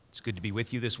It's good to be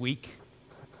with you this week.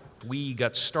 We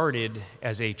got started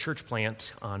as a church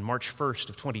plant on March 1st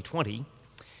of 2020,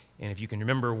 and if you can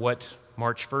remember what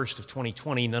March 1st of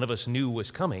 2020 none of us knew was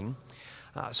coming,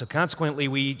 so consequently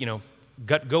we,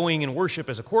 got going in worship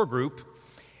as a core group,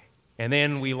 and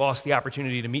then we lost the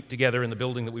opportunity to meet together in the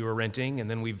building that we were renting, and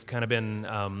then we've kind of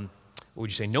been,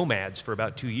 nomads for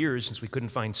about 2 years since we couldn't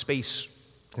find space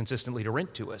consistently to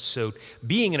rent to us. So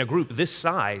being in a group this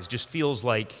size just feels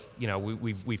like,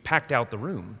 we've packed out the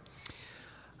room.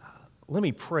 Let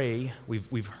me pray.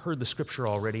 We've heard the scripture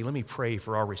already. Let me pray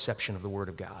for our reception of the Word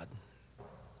of God.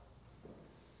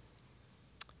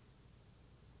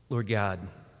 Lord God,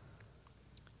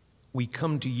 we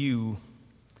come to you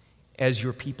as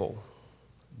your people,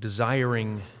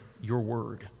 desiring your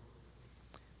word,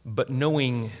 but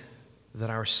knowing that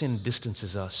our sin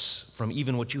distances us from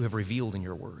even what you have revealed in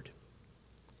your word.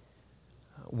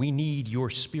 We need your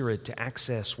Spirit to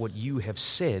access what you have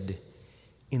said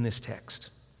in this text.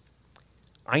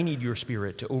 I need your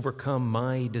Spirit to overcome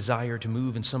my desire to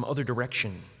move in some other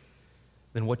direction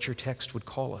than what your text would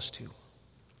call us to.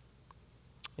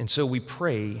 And so we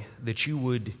pray that you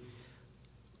would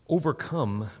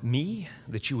overcome me,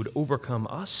 that you would overcome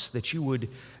us, that you would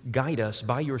guide us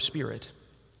by your Spirit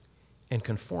and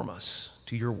conform us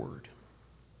to your word.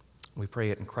 We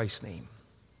pray it in Christ's name.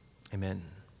 Amen.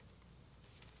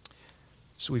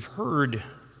 So we've heard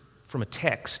from a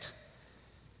text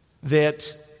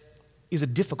that is a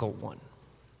difficult one,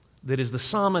 that is the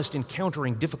psalmist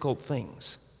encountering difficult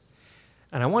things.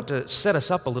 And I want to set us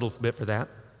up a little bit for that.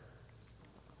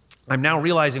 I'm now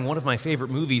realizing one of my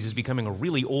favorite movies is becoming a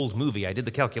really old movie. I did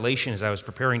the calculation as I was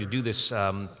preparing to do this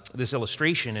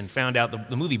illustration and found out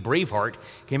the movie Braveheart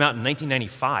came out in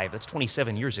 1995. That's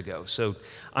 27 years ago. So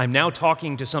I'm now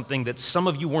talking to something that some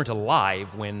of you weren't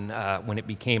alive when it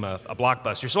became a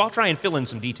blockbuster. So I'll try and fill in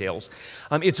some details.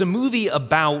 It's a movie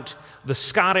about the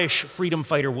Scottish freedom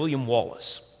fighter William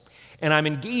Wallace. And I'm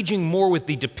engaging more with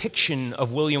the depiction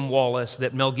of William Wallace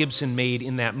that Mel Gibson made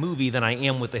in that movie than I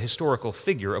am with the historical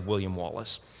figure of William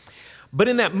Wallace. But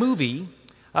in that movie,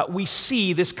 we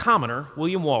see this commoner,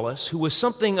 William Wallace, who was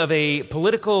something of a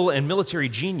political and military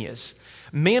genius,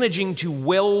 managing to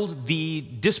weld the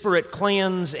disparate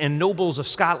clans and nobles of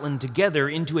Scotland together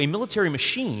into a military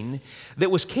machine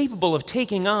that was capable of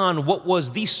taking on what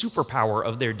was the superpower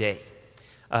of their day,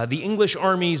 the English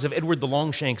armies of Edward the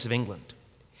Longshanks of England,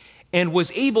 and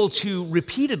was able to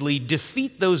repeatedly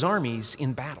defeat those armies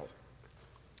in battle.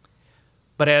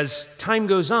 But as time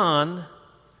goes on,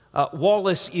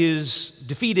 Wallace is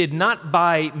defeated not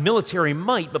by military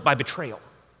might, but by betrayal.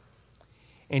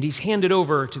 And he's handed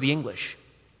over to the English.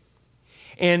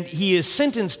 And he is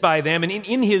sentenced by them, and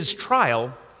in his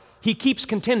trial, he keeps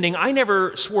contending, I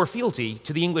never swore fealty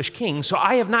to the English king, so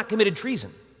I have not committed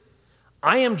treason.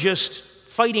 I am just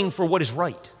fighting for what is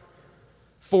right,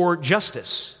 for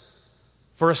justice,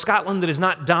 for a Scotland that is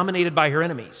not dominated by her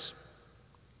enemies.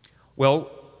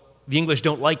 Well, the English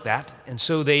don't like that, and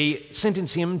so they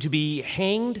sentence him to be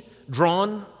hanged,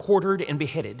 drawn, quartered, and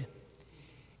beheaded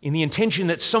in the intention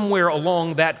that somewhere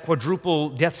along that quadruple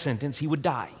death sentence he would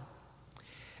die.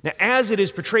 Now, as it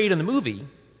is portrayed in the movie,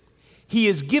 he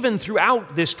is given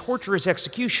throughout this torturous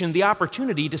execution the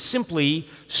opportunity to simply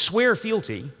swear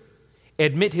fealty,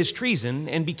 admit his treason,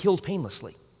 and be killed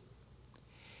painlessly.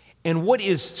 And what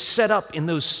is set up in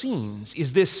those scenes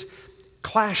is this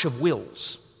clash of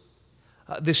wills,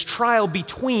 this trial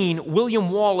between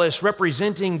William Wallace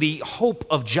representing the hope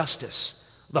of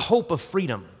justice, the hope of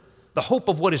freedom, the hope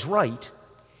of what is right,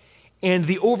 and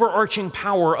the overarching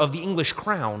power of the English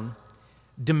crown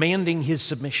demanding his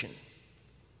submission.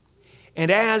 And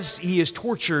as he is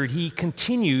tortured, he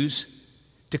continues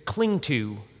to cling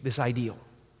to this ideal.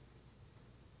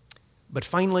 But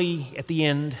finally, at the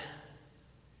end,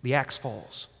 the axe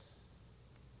falls.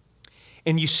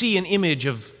 And you see an image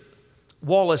of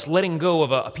Wallace letting go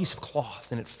of a piece of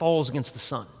cloth, and it falls against the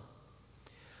sun.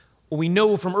 Well, we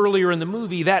know from earlier in the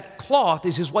movie that cloth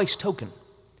is his wife's token.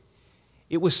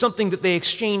 It was something that they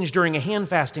exchanged during a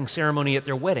hand-fasting ceremony at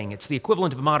their wedding. It's the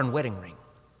equivalent of a modern wedding ring.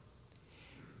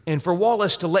 And for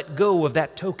Wallace to let go of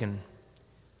that token,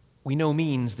 we know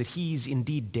means that he's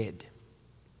indeed dead,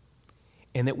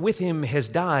 and that with him has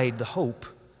died the hope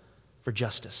for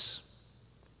justice,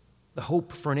 the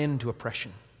hope for an end to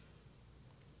oppression.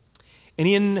 And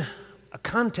in a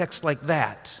context like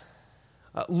that,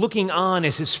 looking on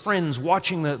as his friends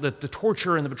watching the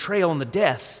torture and the betrayal and the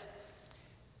death,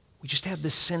 we just have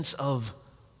this sense of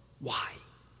why?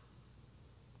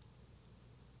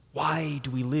 Why do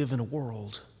we live in a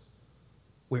world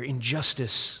where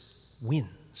injustice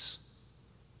wins?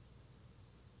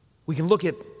 We can look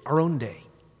at our own day.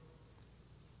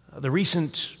 the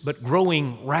recent but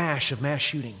growing rash of mass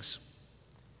shootings,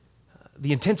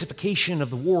 the intensification of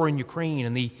the war in Ukraine,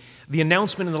 and the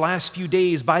announcement in the last few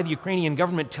days by the Ukrainian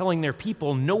government telling their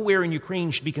people nowhere in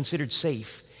Ukraine should be considered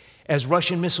safe, as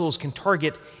Russian missiles can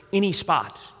target any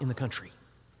spot in the country.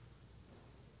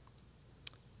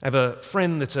 I have a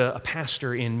friend that's a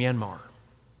pastor in Myanmar.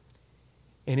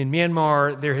 And in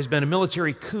Myanmar, there has been a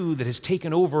military coup that has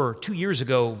taken over 2 years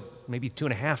ago, maybe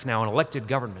 2.5 now, an elected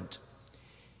government,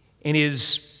 and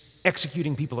is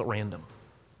executing people at random.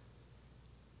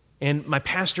 And my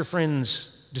pastor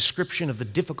friend's description of the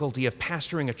difficulty of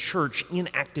pastoring a church in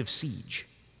active siege.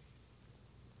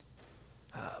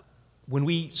 When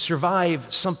we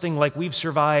survive something like we've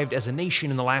survived as a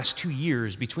nation in the last 2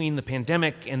 years between the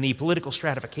pandemic and the political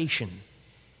stratification,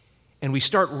 and we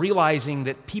start realizing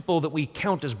that people that we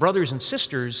count as brothers and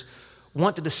sisters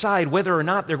want to decide whether or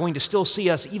not they're going to still see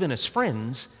us even as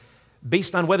friends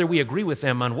based on whether we agree with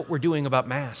them on what we're doing about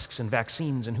masks and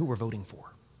vaccines and who we're voting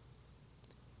for.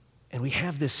 And we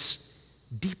have this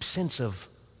deep sense of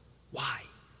why?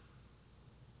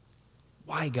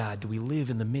 Why, God, do we live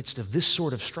in the midst of this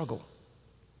sort of struggle?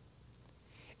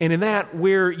 And in that,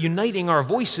 we're uniting our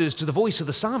voices to the voice of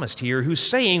the psalmist here, who's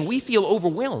saying we feel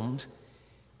overwhelmed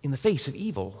in the face of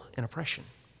evil and oppression.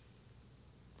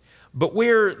 But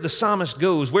where the psalmist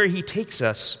goes, where he takes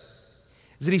us,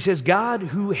 is that he says, God,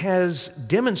 who has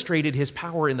demonstrated his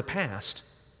power in the past,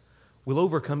 will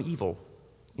overcome evil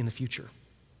in the future.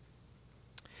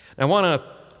 I want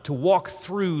to walk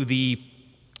through the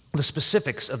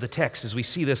specifics of the text as we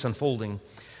see this unfolding.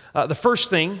 The first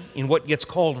thing in what gets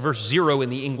called verse 0 in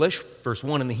the English, verse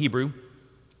 1 in the Hebrew,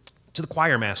 to the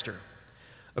choir master.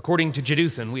 According to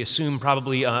Jeduthun, we assume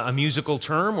probably a musical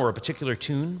term or a particular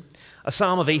tune, a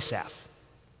psalm of Asaph.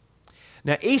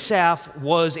 Now, Asaph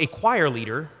was a choir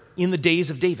leader in the days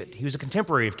of David. He was a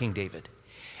contemporary of King David.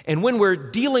 And when we're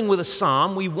dealing with a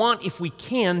psalm, we want, if we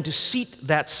can, to seat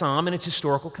that psalm in its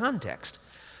historical context.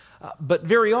 But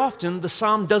very often, the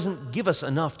psalm doesn't give us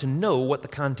enough to know what the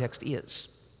context is.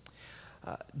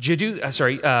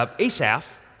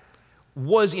 Asaph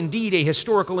was indeed a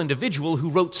historical individual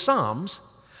who wrote psalms,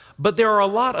 but there are a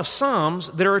lot of psalms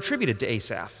that are attributed to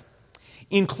Asaph,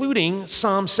 including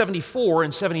Psalm 74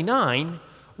 and 79,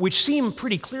 which seem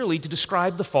pretty clearly to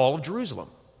describe the fall of Jerusalem.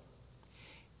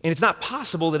 And it's not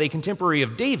possible that a contemporary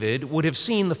of David would have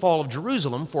seen the fall of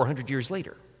Jerusalem 400 years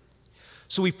later.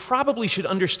 So we probably should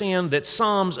understand that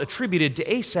psalms attributed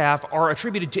to Asaph are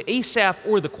attributed to Asaph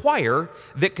or the choir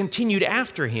that continued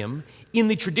after him in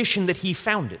the tradition that he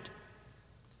founded.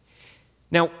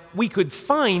 Now, we could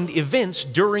find events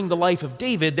during the life of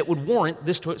David that would warrant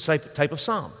this type of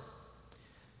psalm.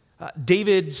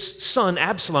 David's son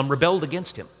Absalom rebelled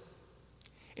against him.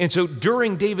 And so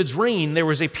during David's reign, there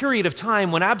was a period of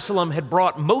time when Absalom had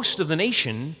brought most of the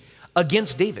nation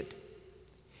against David.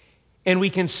 And we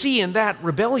can see in that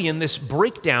rebellion this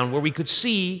breakdown where we could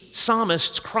see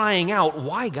psalmists crying out,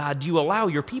 why, God, do you allow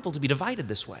your people to be divided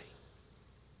this way?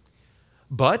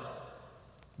 But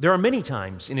there are many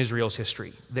times in Israel's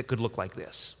history that could look like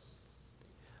this.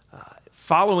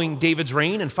 Following David's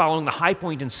reign and following the high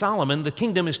point in Solomon, the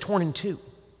kingdom is torn in two.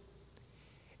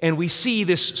 And we see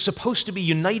this supposed to be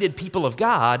united people of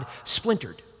God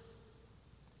splintered.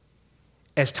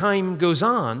 As time goes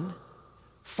on,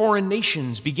 foreign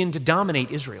nations begin to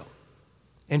dominate Israel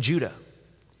and Judah.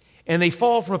 And they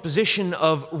fall from a position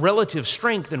of relative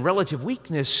strength and relative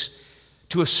weakness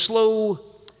to a slow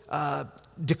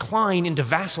decline into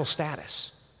vassal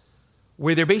status,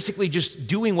 where they're basically just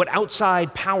doing what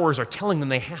outside powers are telling them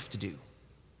they have to do.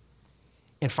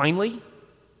 And finally,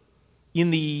 in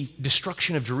the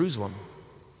destruction of Jerusalem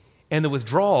and the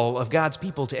withdrawal of God's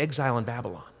people to exile in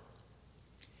Babylon.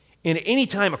 And at any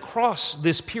time across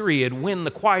this period when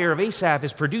the choir of Asaph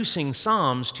is producing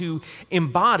psalms to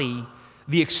embody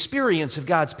the experience of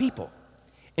God's people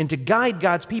and to guide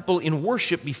God's people in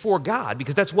worship before God,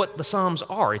 because that's what the Psalms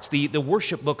are. It's the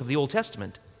worship book of the Old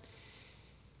Testament.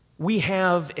 We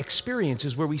have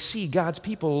experiences where we see God's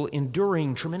people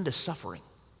enduring tremendous suffering.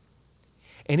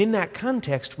 And in that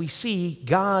context, we see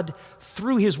God,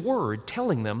 through His Word,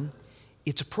 telling them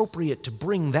it's appropriate to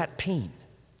bring that pain,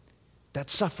 that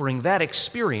suffering, that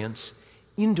experience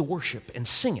into worship and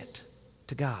sing it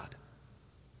to God.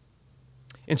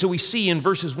 And so we see in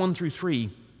verses 1 through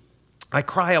 3, I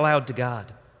cry aloud to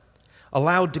God,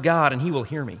 and He will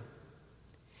hear me.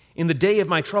 In the day of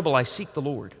my trouble, I seek the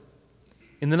Lord.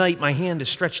 In the night, my hand is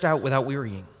stretched out without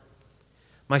wearying.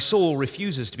 My soul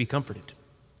refuses to be comforted.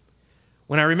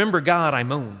 When I remember God, I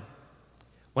moan.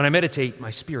 When I meditate, my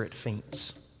spirit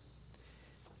faints.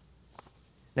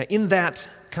 Now, in that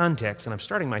context, and I'm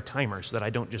starting my timer so that I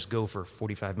don't just go for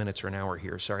 45 minutes or an hour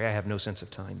here. Sorry, I have no sense of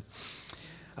time.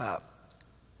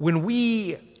 When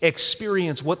we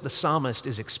experience what the psalmist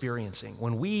is experiencing,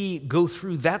 when we go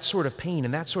through that sort of pain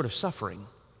and that sort of suffering,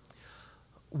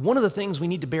 one of the things we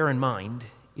need to bear in mind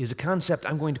is a concept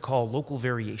I'm going to call local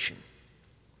variation.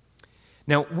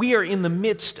 Now, we are in the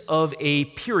midst of a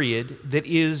period that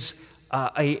is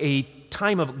a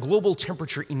time of global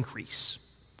temperature increase.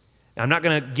 Now, I'm not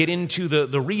going to get into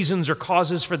the reasons or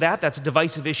causes for that. That's a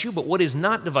divisive issue. But what is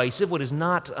not divisive, what is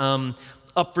not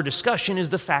up for discussion, is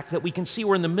the fact that we can see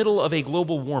we're in the middle of a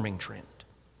global warming trend.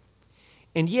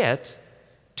 And yet,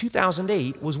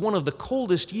 2008 was one of the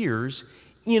coldest years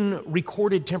in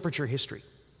recorded temperature history.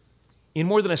 In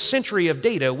more than a century of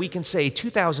data, we can say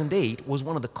 2008 was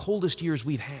one of the coldest years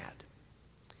we've had.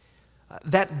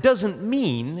 That doesn't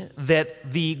mean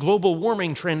that the global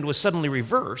warming trend was suddenly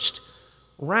reversed.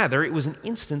 Rather, it was an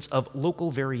instance of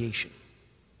local variation.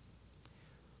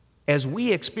 As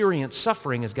we experience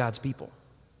suffering as God's people,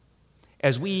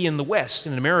 as we in the West,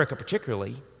 and in America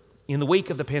particularly, in the wake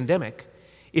of the pandemic,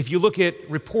 if you look at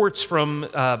reports from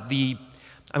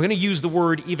I'm going to use the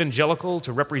word evangelical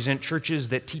to represent churches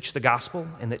that teach the gospel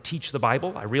and that teach the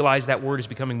Bible. I realize that word is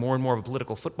becoming more and more of a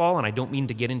political football, and I don't mean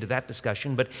to get into that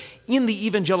discussion, but in the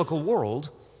evangelical world,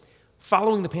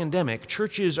 following the pandemic,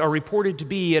 churches are reported to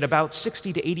be at about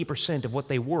 60 to 80% of what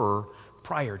they were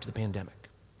prior to the pandemic.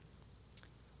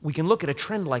 We can look at a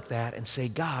trend like that and say,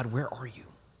 God, where are you?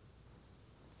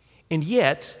 And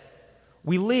yet,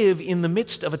 we live in the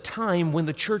midst of a time when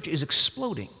the church is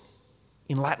exploding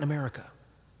in Latin America,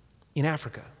 in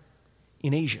Africa,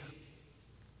 in Asia.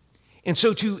 And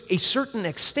so to a certain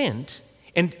extent,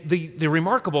 and the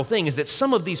remarkable thing is that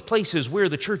some of these places where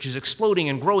the church is exploding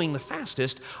and growing the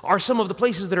fastest are some of the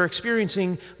places that are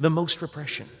experiencing the most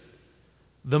repression,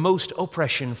 the most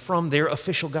oppression from their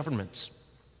official governments.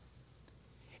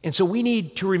 And so we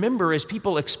need to remember, as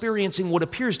people experiencing what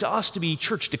appears to us to be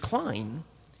church decline,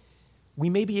 we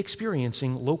may be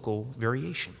experiencing local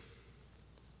variation.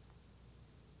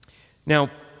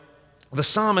 Now, the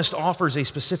psalmist offers a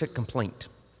specific complaint.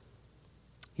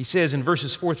 He says in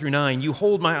verses 4 through 9, "You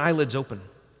hold my eyelids open.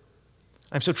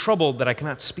 I'm so troubled that I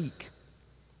cannot speak."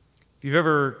 If you've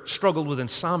ever struggled with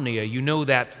insomnia, you know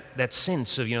that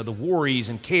sense of, the worries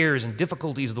and cares and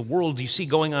difficulties of the world you see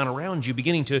going on around you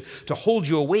beginning to hold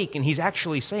you awake, and he's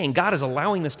actually saying, God is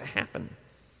allowing this to happen.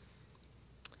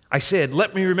 I said,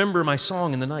 "Let me remember my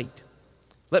song in the night.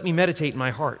 Let me meditate in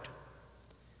my heart."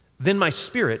 Then my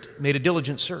spirit made a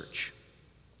diligent search.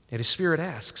 And his spirit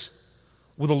asks,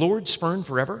 "Will the Lord spurn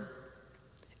forever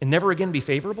and never again be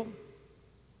favorable?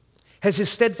 Has his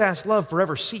steadfast love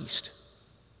forever ceased?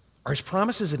 Are his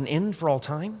promises at an end for all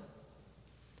time?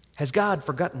 Has God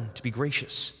forgotten to be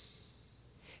gracious?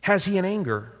 Has he in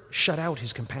anger shut out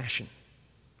his compassion?"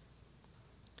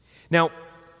 Now,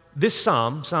 this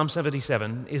psalm, Psalm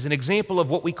 77, is an example of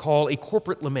what we call a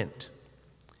corporate lament.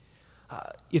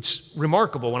 It's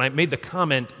remarkable when I made the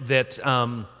comment that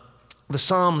the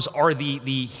Psalms are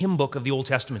the hymn book of the Old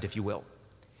Testament, if you will.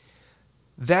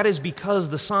 That is because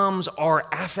the Psalms are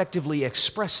affectively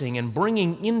expressing and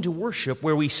bringing into worship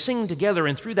where we sing together,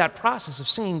 and through that process of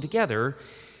singing together,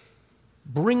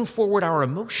 bring forward our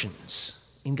emotions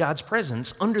in God's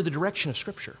presence under the direction of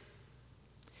Scripture.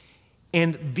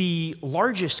 And the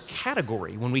largest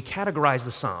category, when we categorize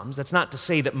the Psalms, that's not to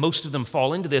say that most of them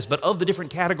fall into this, but of the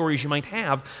different categories you might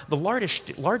have, the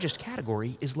largest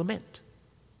category is lament.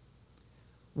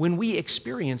 When we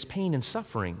experience pain and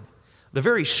suffering, the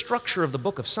very structure of the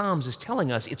book of Psalms is telling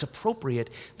us it's appropriate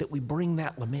that we bring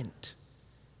that lament,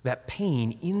 that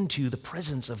pain, into the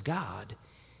presence of God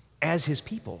as his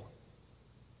people.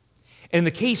 In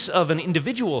the case of an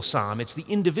individual psalm, it's the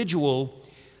individual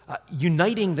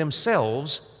uniting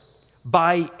themselves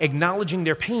by acknowledging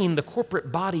their pain, the corporate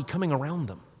body coming around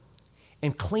them,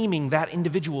 and claiming that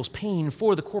individual's pain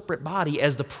for the corporate body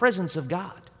as the presence of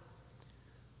God,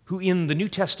 who in the New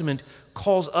Testament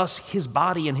calls us his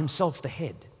body and himself the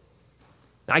head.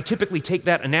 Now, I typically take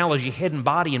that analogy, head and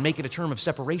body, and make it a term of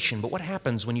separation, but what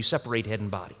happens when you separate head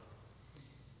and body?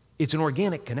 It's an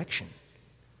organic connection.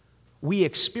 We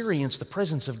experience the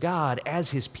presence of God as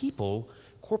his people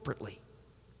corporately.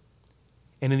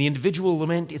 And in the individual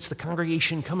lament, it's the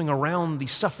congregation coming around the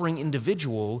suffering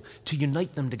individual to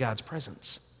unite them to God's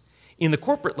presence. In the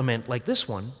corporate lament, like this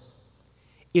one,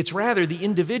 it's rather the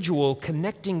individual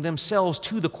connecting themselves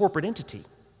to the corporate entity.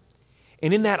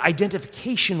 And in that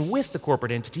identification with the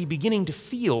corporate entity, beginning to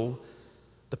feel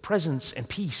the presence and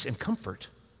peace and comfort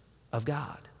of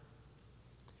God.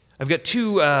 I've got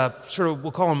two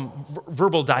we'll call them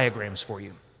verbal diagrams for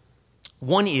you.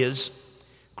 One is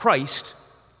Christ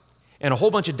and a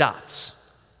whole bunch of dots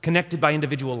connected by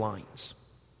individual lines.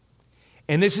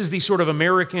 And this is the sort of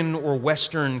American or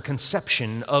Western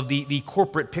conception of the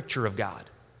corporate picture of God.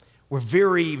 We're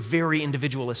very, very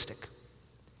individualistic.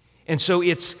 And so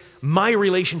it's my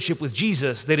relationship with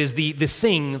Jesus that is the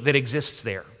thing that exists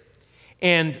there.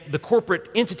 And the corporate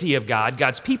entity of God,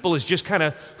 God's people, is just kind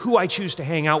of who I choose to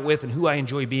hang out with and who I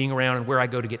enjoy being around and where I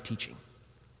go to get teaching.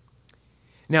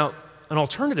 Now, an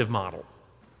alternative model,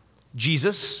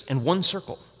 Jesus and one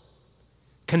circle,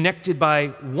 connected by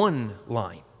one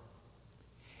line.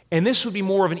 And this would be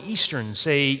more of an Eastern,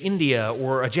 say India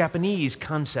or a Japanese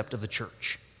concept of the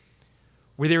church,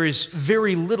 where there is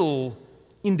very little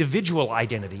individual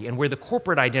identity and where the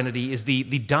corporate identity is the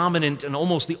dominant and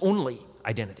almost the only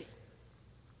identity.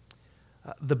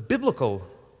 The biblical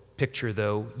picture,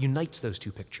 though, unites those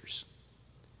two pictures.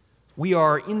 We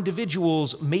are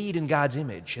individuals made in God's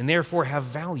image and therefore have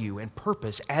value and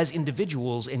purpose as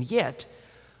individuals, and yet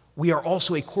we are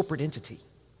also a corporate entity.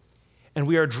 And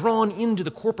we are drawn into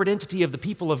the corporate entity of the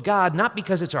people of God not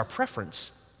because it's our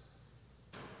preference,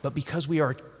 but because we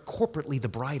are corporately the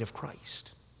bride of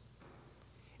Christ.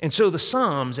 And so the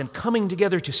Psalms and coming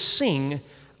together to sing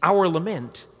our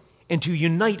lament and to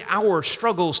unite our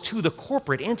struggles to the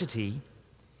corporate entity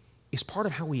is part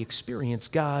of how we experience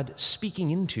God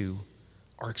speaking into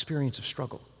our experience of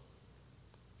struggle.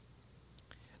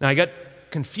 Now, I got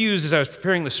confused as I was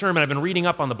preparing the sermon. I've been reading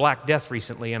up on the Black Death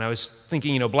recently, and I was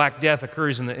thinking, Black Death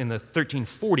occurs in the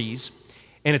 1340s,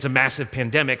 and it's a massive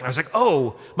pandemic. And I was like,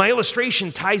 oh, my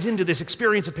illustration ties into this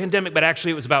experience of pandemic, but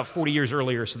actually it was about 40 years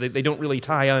earlier, so they don't really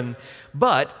tie on.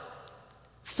 But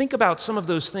think about some of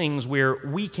those things where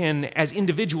we can, as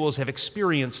individuals, have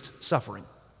experienced suffering,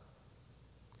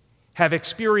 have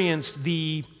experienced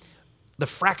the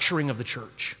fracturing of the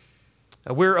church.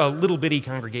 We're a little bitty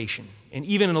congregation, and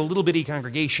even in a little bitty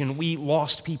congregation, we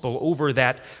lost people over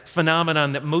that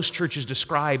phenomenon that most churches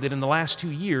describe, that in the last 2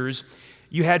 years,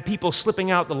 you had people slipping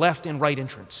out the left and right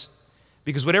entrance.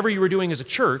 Because whatever you were doing as a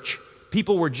church,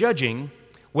 people were judging,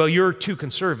 well, you're too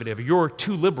conservative, or you're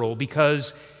too liberal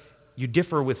because you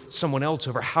differ with someone else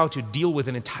over how to deal with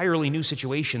an entirely new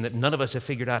situation that none of us have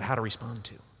figured out how to respond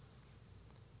to.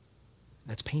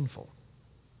 That's painful.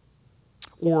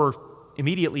 Or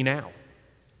immediately now,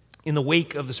 in the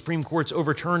wake of the Supreme Court's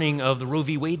overturning of the Roe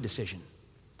v. Wade decision,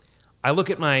 I look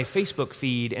at my Facebook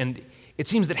feed, and it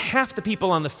seems that half the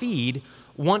people on the feed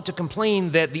want to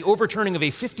complain that the overturning of a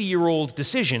 50-year-old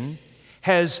decision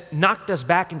has knocked us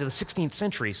back into the 16th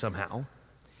century somehow,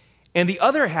 and the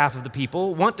other half of the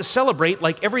people want to celebrate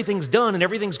like everything's done and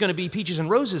everything's going to be peaches and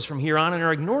roses from here on, and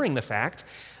are ignoring the fact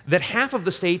that half of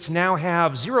the states now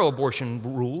have zero abortion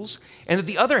rules, and that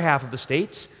the other half of the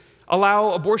states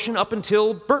allow abortion up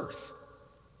until birth.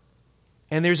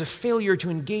 And there's a failure to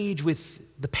engage with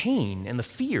the pain and the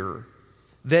fear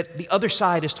that the other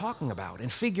side is talking about and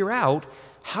figure out,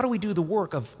 how do we do the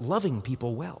work of loving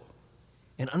people well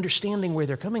and understanding where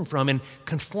they're coming from and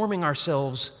conforming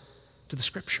ourselves to the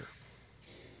Scripture.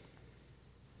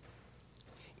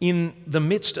 In the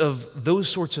midst of those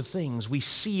sorts of things, we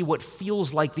see what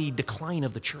feels like the decline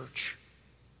of the church.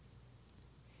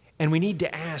 And we need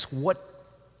to ask,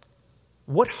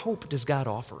 what hope does God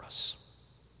offer us?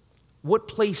 What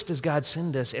place does God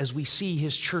send us as we see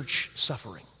His church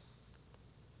suffering?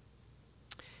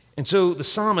 And so the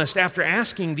psalmist, after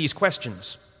asking these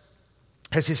questions,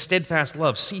 has His steadfast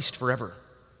love ceased forever?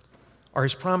 Are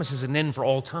His promises an end for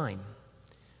all time?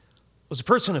 As a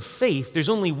person of faith, there's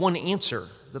only one answer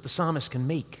that the psalmist can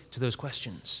make to those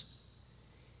questions.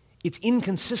 It's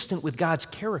inconsistent with God's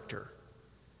character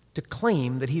to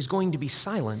claim that He's going to be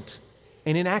silent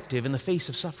and inactive in the face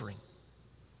of suffering.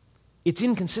 It's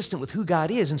inconsistent with who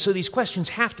God is, and so these questions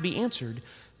have to be answered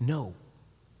no.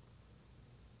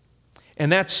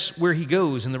 And that's where he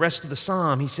goes in the rest of the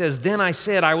psalm. He says, "Then I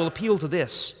said, I will appeal to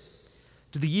this,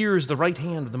 to the years, the right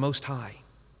hand of the Most High.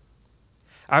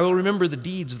 I will remember the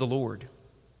deeds of the Lord.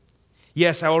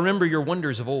 Yes, I will remember your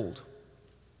wonders of old.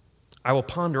 I will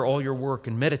ponder all your work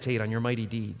and meditate on your mighty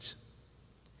deeds.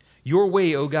 Your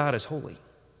way, O God, is holy.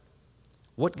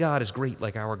 What God is great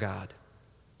like our God?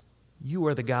 You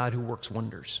are the God who works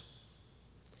wonders."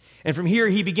 And from here,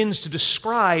 he begins to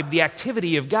describe the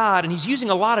activity of God, and he's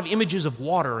using a lot of images of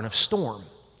water and of storm.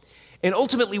 And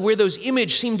ultimately, where those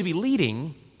images seem to be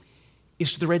leading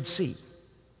is to the Red Sea.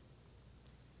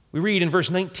 We read in verse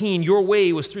 19, "Your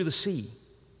way was through the sea,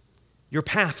 your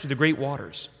path through the great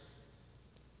waters,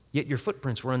 yet your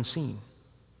footprints were unseen.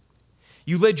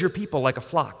 You led your people like a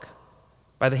flock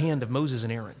by the hand of Moses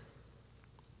and Aaron."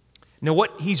 Now,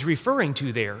 what he's referring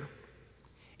to there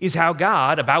is how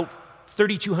God, about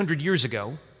 3,200 years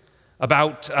ago,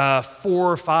 about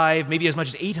 4 or 5, maybe as much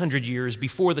as 800 years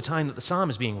before the time that the psalm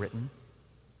is being written,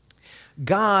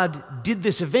 God did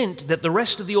this event that the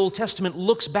rest of the Old Testament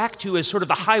looks back to as sort of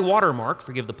the high water mark,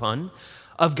 forgive the pun,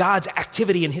 of God's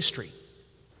activity in history.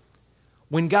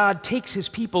 When God takes his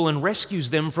people and rescues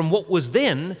them from what was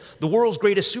then the world's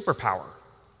greatest superpower,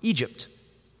 Egypt,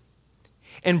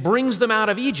 and brings them out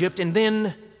of Egypt, and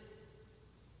then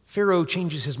Pharaoh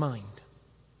changes his mind.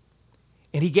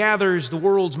 And he gathers the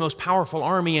world's most powerful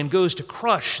army and goes to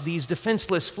crush these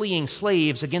defenseless fleeing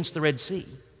slaves against the Red Sea.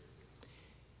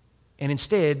 And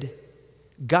instead,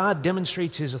 God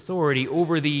demonstrates his authority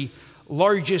over the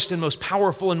largest and most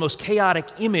powerful and most chaotic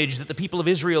image that the people of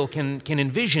Israel can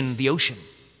envision, the ocean.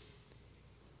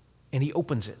 And he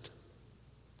opens it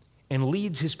and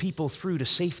leads his people through to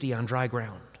safety on dry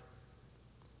ground.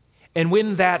 And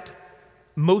when that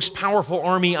most powerful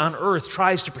army on earth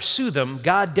tries to pursue them,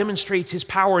 God demonstrates his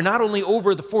power not only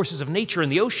over the forces of nature in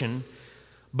the ocean,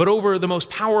 but over the most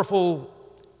powerful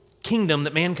kingdom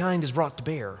that mankind has brought to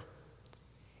bear.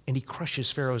 And he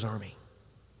crushes Pharaoh's army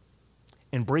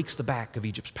and breaks the back of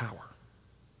Egypt's power.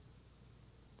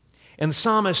 And the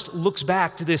psalmist looks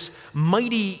back to this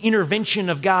mighty intervention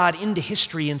of God into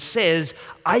history and says,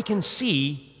 I can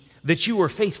see that you were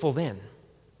faithful then.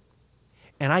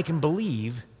 And I can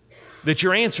believe that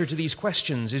your answer to these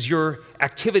questions is your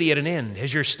activity at an end.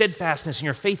 Has your steadfastness and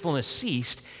your faithfulness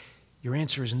ceased? Your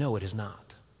answer is no, it has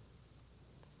not.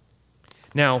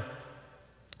 Now,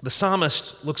 the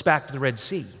psalmist looks back to the Red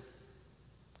Sea.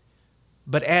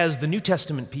 But as the New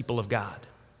Testament people of God,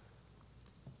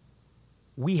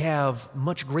 we have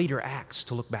much greater acts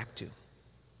to look back to.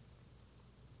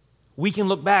 We can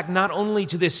look back not only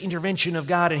to this intervention of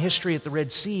God in history at the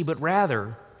Red Sea, but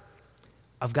rather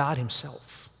of God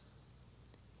himself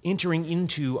entering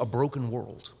into a broken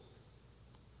world.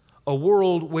 A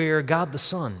world where God the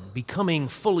Son, becoming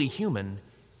fully human,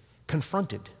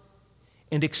 confronted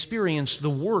and experienced the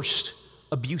worst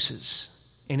abuses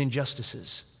and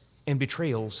injustices and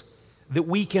betrayals that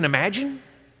we can imagine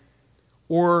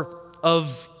or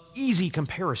of easy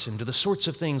comparison to the sorts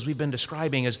of things we've been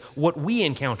describing as what we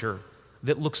encounter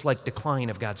that looks like decline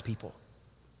of God's people.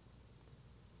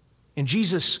 And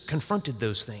Jesus confronted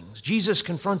those things. Jesus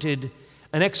confronted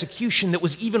an execution that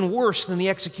was even worse than the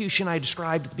execution I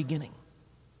described at the beginning.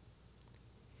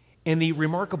 And the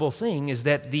remarkable thing is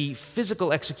that the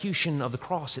physical execution of the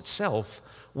cross itself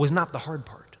was not the hard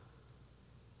part.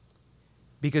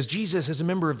 Because Jesus, as a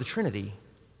member of the Trinity,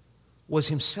 was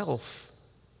himself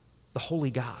the holy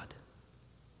God,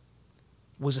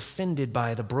 was offended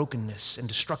by the brokenness and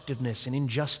destructiveness and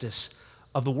injustice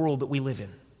of the world that we live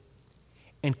in,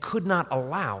 and could not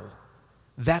allow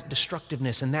that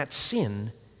destructiveness and that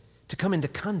sin to come into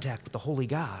contact with the holy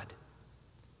God.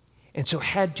 And so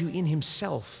had to, in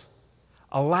himself,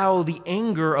 allow the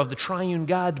anger of the triune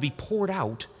God to be poured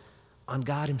out on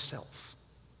God himself.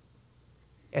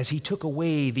 As he took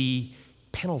away the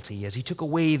penalty, as he took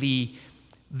away the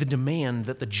demand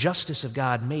that the justice of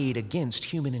God made against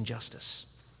human injustice.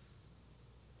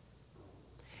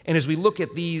 And as we look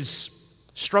at these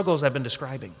struggles I've been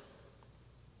describing,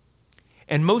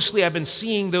 and mostly I've been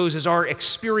seeing those as our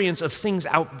experience of things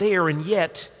out there, and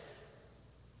yet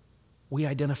we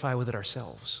identify with it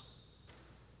ourselves.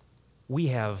 We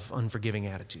have unforgiving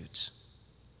attitudes.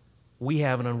 We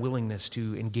have an unwillingness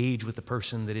to engage with the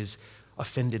person that is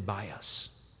offended by us.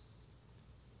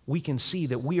 We can see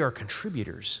that we are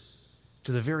contributors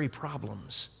to the very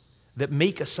problems that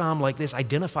make a psalm like this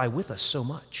identify with us so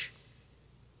much.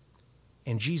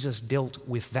 And Jesus dealt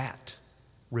with that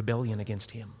rebellion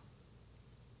against him.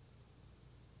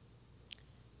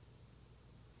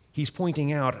 He's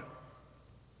pointing out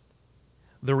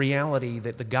the reality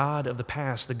that the God of the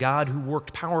past, the God who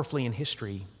worked powerfully in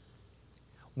history,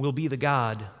 will be the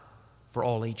God for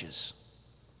all ages,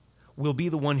 will be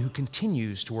the one who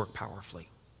continues to work powerfully.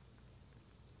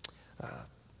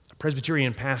 A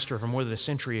Presbyterian pastor from more than a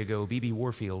century ago, B.B.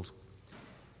 Warfield,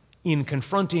 in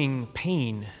confronting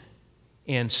pain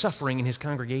and suffering in his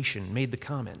congregation, made the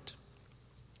comment,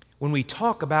 when we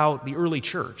talk about the early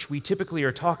church, we typically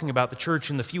are talking about the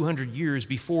church in the few hundred years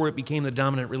before it became the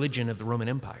dominant religion of the Roman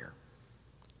Empire.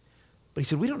 But he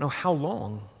said, we don't know how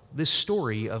long this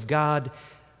story of God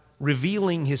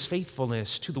revealing his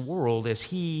faithfulness to the world as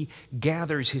he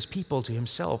gathers his people to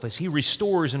himself, as he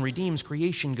restores and redeems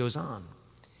creation goes on.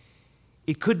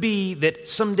 It could be that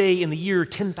someday in the year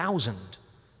 10,000,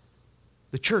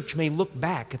 the church may look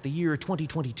back at the year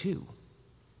 2022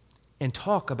 and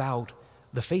talk about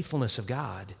the faithfulness of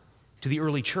God to the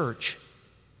early church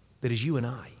that is you and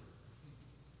I.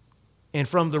 and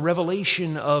from the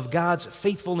revelation of God's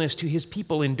faithfulness to his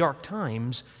people in dark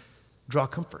times, draw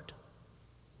comfort.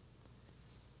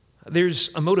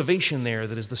 There's a motivation there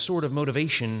that is the sort of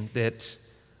motivation that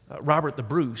Robert the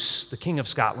Bruce, the King of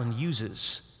Scotland,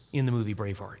 uses in the movie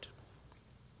Braveheart.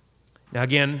 Now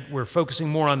again, we're focusing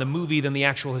more on the movie than the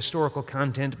actual historical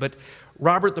content, but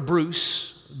Robert the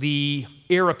Bruce, the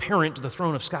heir apparent to the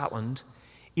throne of Scotland,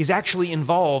 is actually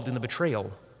involved in the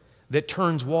betrayal that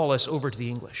turns Wallace over to the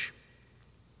English.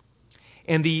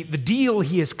 And the deal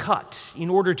he has cut in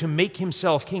order to make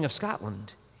himself King of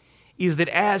Scotland is that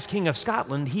as King of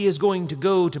Scotland, he is going to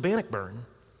go to Bannockburn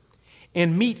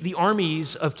and meet the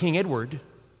armies of King Edward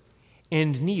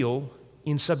and kneel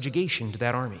in subjugation to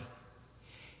that army.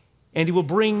 And he will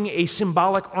bring a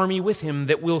symbolic army with him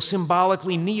that will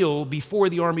symbolically kneel before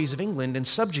the armies of England and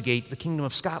subjugate the kingdom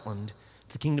of Scotland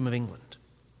to the kingdom of England.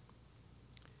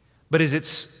 But as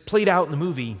it's played out in the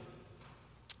movie,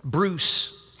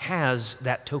 Bruce has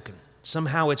that token.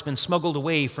 Somehow it's been smuggled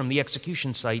away from the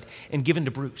execution site and given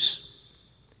to Bruce.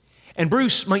 And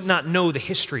Bruce might not know the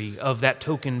history of that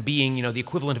token being, the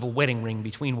equivalent of a wedding ring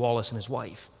between Wallace and his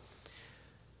wife.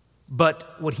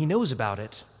 But what he knows about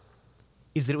it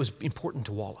is that it was important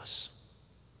to Wallace.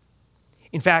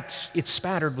 In fact, it's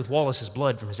spattered with Wallace's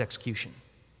blood from his execution.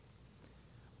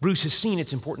 Bruce has seen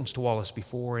its importance to Wallace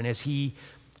before, and as he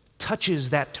touches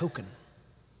that token,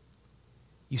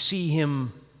 you see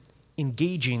him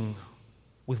engaging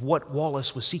with what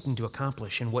Wallace was seeking to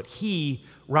accomplish and what he,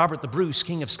 Robert the Bruce,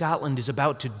 King of Scotland, is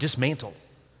about to dismantle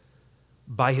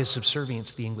by his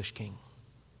subservience to the English king.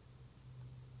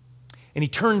 And he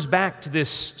turns back to this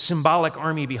symbolic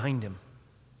army behind him,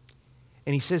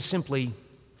 and he says simply,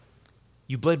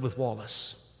 "You bled with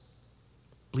Wallace,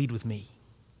 bleed with me."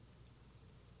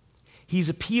 He's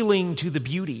appealing to the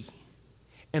beauty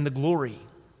and the glory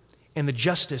and the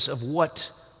justice of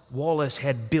what Wallace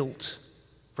had built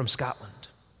from Scotland.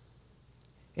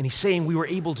 And he's saying, we were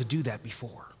able to do that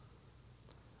before.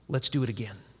 Let's do it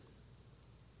again.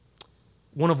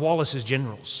 One of Wallace's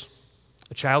generals,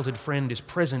 a childhood friend, is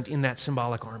present in that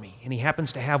symbolic army, and he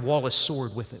happens to have Wallace's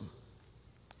sword with him.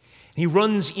 He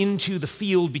runs into the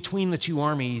field between the two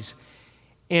armies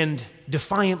and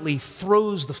defiantly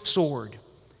throws the sword,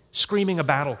 screaming a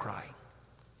battle cry.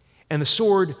 And the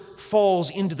sword falls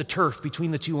into the turf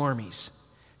between the two armies,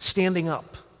 standing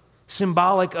up,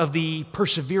 symbolic of the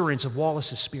perseverance of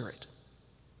Wallace's spirit.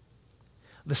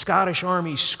 The Scottish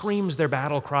army screams their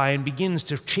battle cry and begins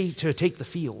to take the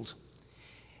field.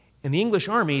 And the English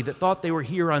army that thought they were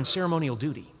here on ceremonial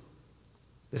duty,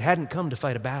 that hadn't come to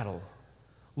fight a battle,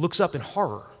 looks up in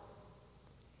horror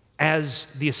as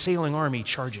the assailing army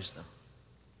charges them.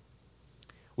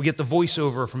 We get the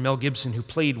voiceover from Mel Gibson, who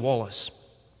played Wallace.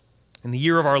 In the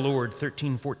year of our Lord,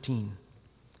 1314,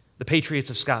 the patriots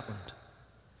of Scotland,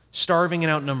 starving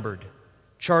and outnumbered,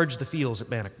 charged the fields at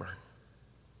Bannockburn.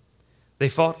 They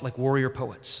fought like warrior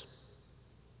poets.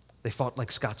 They fought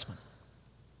like Scotsmen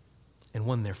and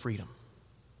won their freedom.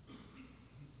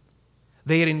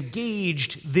 They had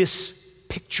engaged this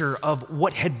picture of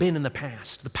what had been in the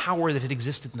past, the power that had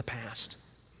existed in the past,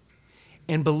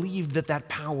 and believed that that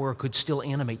power could still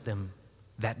animate them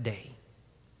that day.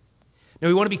 Now,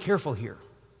 we want to be careful here.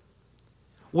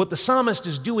 What the psalmist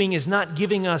is doing is not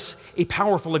giving us a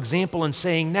powerful example and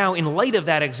saying, now, in light of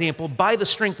that example, by the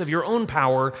strength of your own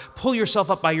power, pull yourself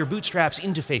up by your bootstraps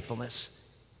into faithfulness.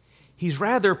 He's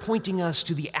rather pointing us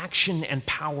to the action and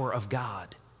power of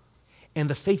God and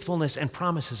the faithfulness and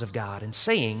promises of God, and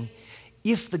saying,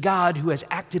 if the God who has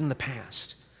acted in the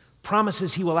past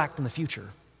promises he will act in the future,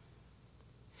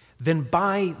 then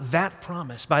by that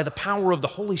promise, by the power of the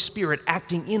Holy Spirit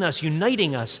acting in us,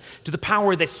 uniting us to the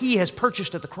power that he has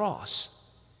purchased at the cross,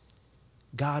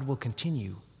 God will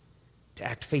continue to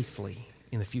act faithfully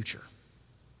in the future.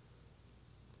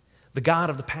 The God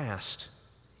of the past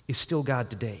is still God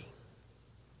today.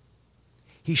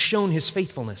 He's shown his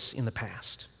faithfulness in the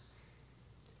past.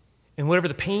 And whatever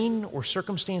the pain or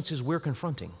circumstances we're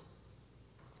confronting,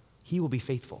 he will be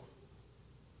faithful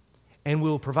and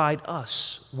will provide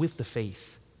us with the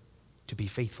faith to be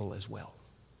faithful as well.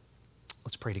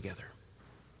 Let's pray together.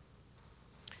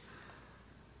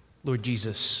 Lord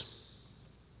Jesus,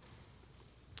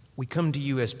 we come to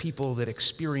you as people that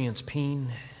experience pain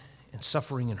and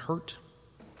suffering and hurt,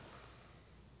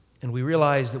 and we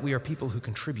realize that we are people who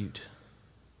contribute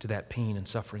to that pain and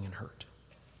suffering and hurt.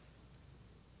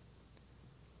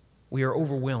 We are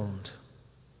overwhelmed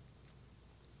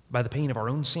by the pain of our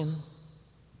own sin,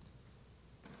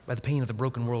 by the pain of the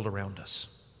broken world around us.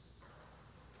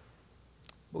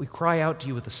 But we cry out to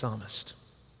you with the psalmist.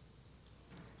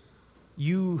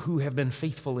 You who have been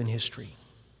faithful in history,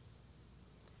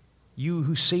 You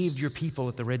who saved your people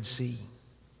at the Red Sea.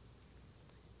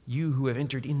 You who have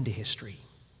entered into history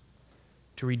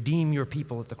to redeem your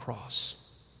people at the cross.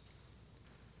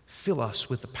 Fill us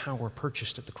with the power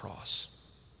purchased at the cross.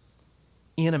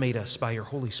 Animate us by your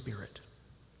Holy Spirit.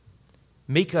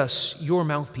 Make us your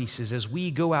mouthpieces as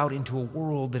we go out into a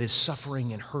world that is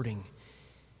suffering and hurting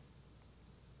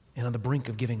and on the brink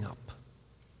of giving up,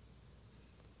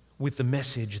 with the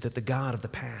message that the God of the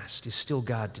past is still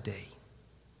God today,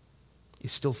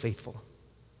 is still faithful,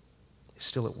 is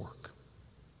still at work.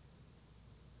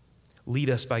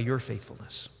 Lead us by your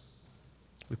faithfulness.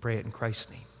 We pray it in Christ's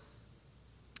name.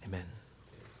 Amen.